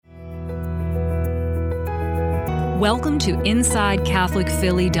Welcome to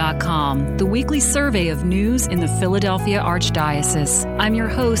InsideCatholicPhilly.com, the weekly survey of news in the Philadelphia Archdiocese. I'm your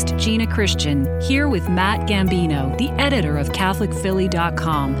host, Gina Christian, here with Matt Gambino, the editor of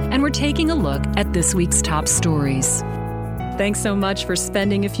CatholicPhilly.com, and we're taking a look at this week's top stories. Thanks so much for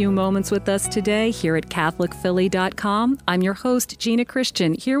spending a few moments with us today here at CatholicPhilly.com. I'm your host, Gina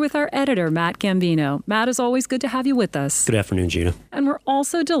Christian, here with our editor, Matt Gambino. Matt, as always, good to have you with us. Good afternoon, Gina. And we're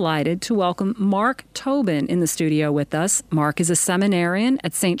also delighted to welcome Mark Tobin in the studio with us. Mark is a seminarian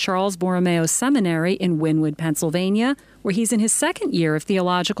at St. Charles Borromeo Seminary in Wynwood, Pennsylvania, where he's in his second year of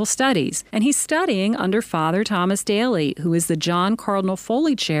theological studies. And he's studying under Father Thomas Daly, who is the John Cardinal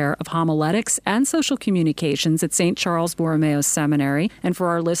Foley Chair of Homiletics and Social Communications at St. Charles Borromeo Seminary. And for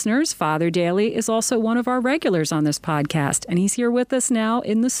our listeners, Father Daly is also one of our regulars on this podcast, and he's here with us now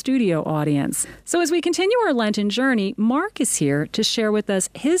in the studio audience. So as we continue our Lenten journey, Mark is here to share with us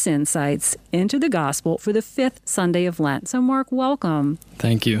his insights into the Gospel for the fifth Sunday of Lent. So Mark, welcome.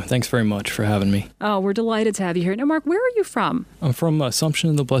 Thank you. Thanks very much for having me. Oh, we're delighted to have you here. Now, Mark, where are you from? I'm from Assumption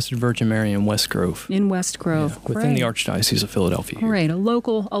of the Blessed Virgin Mary in West Grove. In West Grove. Yeah, within the Archdiocese of Philadelphia. Great. A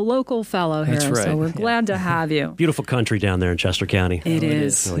local fellow here. That's right. So we're glad to have you. Beautiful country down there in Chester County. It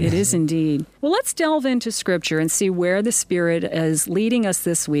is. It is indeed. Well, let's delve into Scripture and see where the Spirit is leading us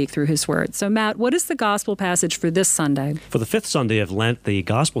this week through His Word. So, Matt, what is the Gospel passage for this Sunday? For the fifth Sunday of Lent, the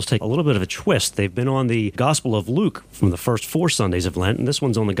Gospels take a little bit of a twist. They've been on the Gospel of Luke from the first 4 Sundays of Lent, and this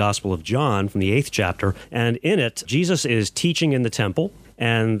one's on the Gospel of John from the 8th chapter. And in it, Jesus is teaching in the temple,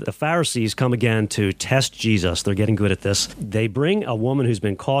 and the Pharisees come again to test Jesus. They're getting good at this. They bring a woman who's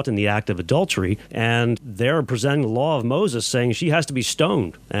been caught in the act of adultery, and they're presenting the law of Moses, saying she has to be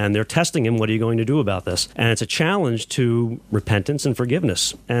stoned. And they're testing him, what are you going to do about this? And it's a challenge to repentance and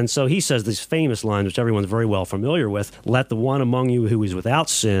forgiveness. And so he says these famous lines, which everyone's very well familiar with, let the one among you who is without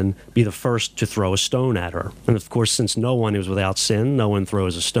sin be the first to throw a stone at her. And of course, since no one is without sin, no one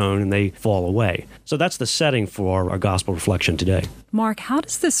throws a stone, and they fall away. So that's the setting for our gospel reflection today. Mark, how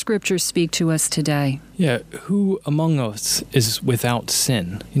does the Scripture speak to us today? Yeah, who among us is without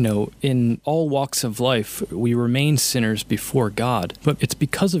sin? You know, in all walks of life, we remain sinners before God, but it's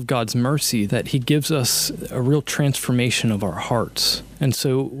because of God's mercy that He gives us a real transformation of our hearts. And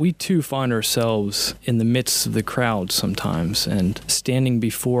so we too find ourselves in the midst of the crowd sometimes and standing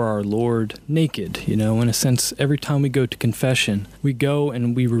before our Lord naked. You know, in a sense, every time we go to confession, we go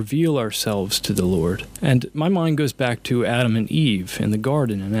and we reveal ourselves to the Lord. And my mind goes back to Adam and Eve in the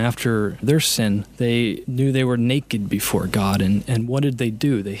garden. And after their sin, they knew they were naked before God. And what did they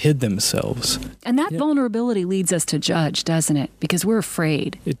do? They hid themselves. And that vulnerability leads us to judge, doesn't it? Because we're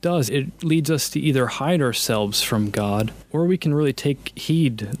afraid. It does. It leads us to either hide ourselves from God, or we can really take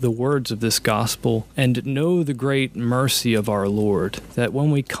heed the words of this gospel and know the great mercy of our Lord, that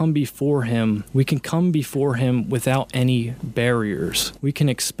when we come before Him, we can come before Him without any barriers. We can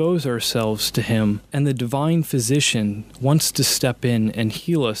expose ourselves to Him, and the divine physician wants to step in and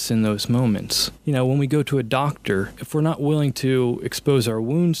heal us in those moments. You know, when we go to a doctor, if we're not willing to expose our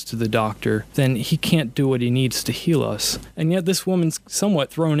wounds to the doctor, then he can't do what he needs to heal us. And yet this woman's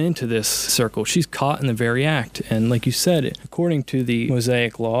somewhat thrown into this circle. She's caught in the very act, and like you said, according to the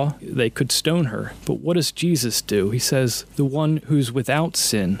Mosaic law, they could stone her. But what does Jesus do? He says, the one who's without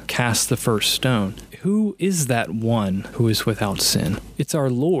sin cast the first stone. Who is that one who is without sin? It's our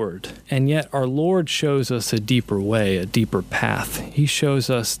Lord. And yet our Lord shows us a deeper way, a deeper path. He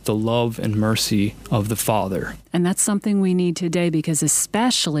shows us the love and mercy of the Father. And that's something we need today, because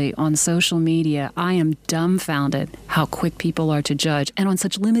especially on social media, I am dumbfounded how quick people are to judge, and on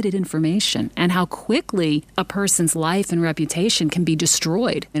such limited information, and how quickly a person's life and reputation can be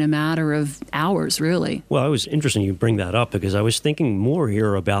destroyed in a matter of hours, really. Well, it was interesting you bring that up, because I was thinking more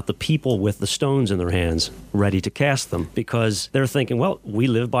here about the people with the stones in their hands, ready to cast them, because they're thinking, well, we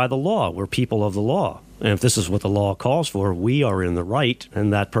live by the law. We're people of the law. And if this is what the law calls for, we are in the right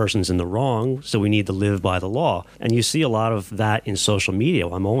and that person's in the wrong, so we need to live by the law. And you see a lot of that in social media.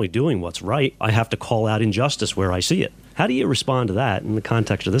 I'm only doing what's right. I have to call out injustice where I see it. How do you respond to that in the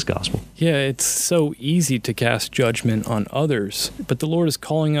context of this gospel? Yeah, it's so easy to cast judgment on others, but the Lord is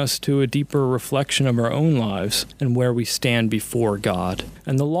calling us to a deeper reflection of our own lives and where we stand before God.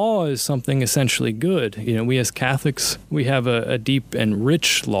 And the law is something essentially good. You know, we as Catholics, we have a deep and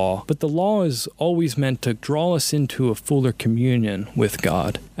rich law, but the law is always meant to draw us into a fuller communion with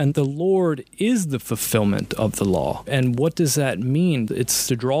God. And the Lord is the fulfillment of the law. And what does that mean? It's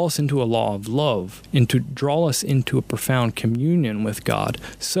to draw us into a law of love and to draw us into a profound communion with God.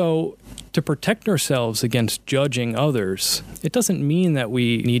 So to protect ourselves against judging others, it doesn't mean that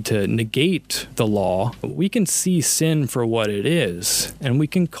we need to negate the law. We can see sin for what it is, and we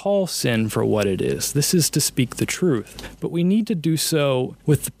can call sin for what it is. This is to speak the truth. But we need to do so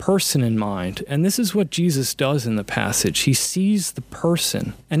with the person in mind. And this is what Jesus does in the passage. He sees the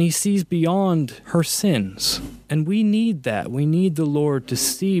person, and he sees beyond her sins. And we need that. We need the Lord to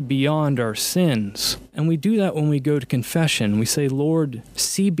see beyond our sins. And we do that when we go to confession. We say, Lord,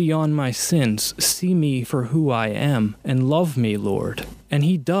 see beyond my sins. See me for who I am, and love me, Lord. And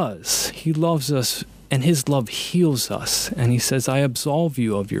he does. He loves us, and his love heals us. And he says, I absolve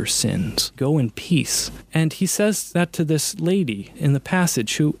you of your sins. Go in peace. And he says that to this lady in the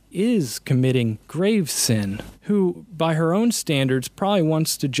passage who is committing grave sin, who by her own standards probably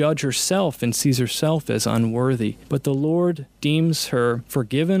wants to judge herself and sees herself as unworthy. But the Lord deems her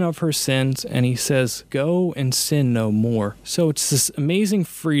forgiven of her sins, and he says, go and sin no more. So it's this amazing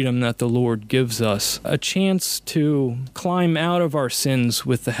freedom that the Lord gives us, a chance to climb out of our sins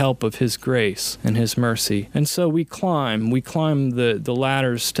with the help of his grace and his mercy. And so we climb the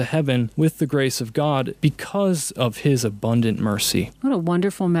ladders to heaven with the grace of God because of his abundant mercy. What a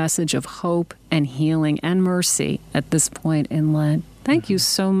wonderful message of hope and healing and mercy at this point in Lent. Thank you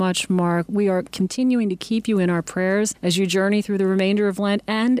so much, Mark. We are continuing to keep you in our prayers as you journey through the remainder of Lent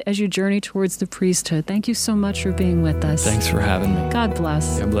and as you journey towards the priesthood. Thank you so much for being with us. Thanks for having me. God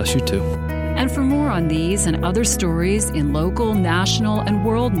bless. God bless you too. And for more on these and other stories in local, national, and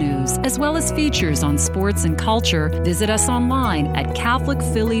world news, as well as features on sports and culture, visit us online at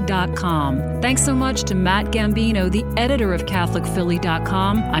CatholicPhilly.com. Thanks so much to Matt Gambino, the editor of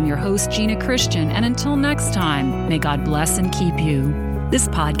CatholicPhilly.com. I'm your host, Gina Christian, and until next time, may God bless and keep you. This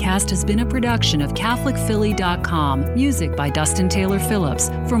podcast has been a production of CatholicPhilly.com. Music by Dustin Taylor Phillips.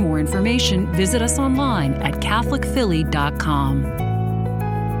 For more information, visit us online at CatholicPhilly.com.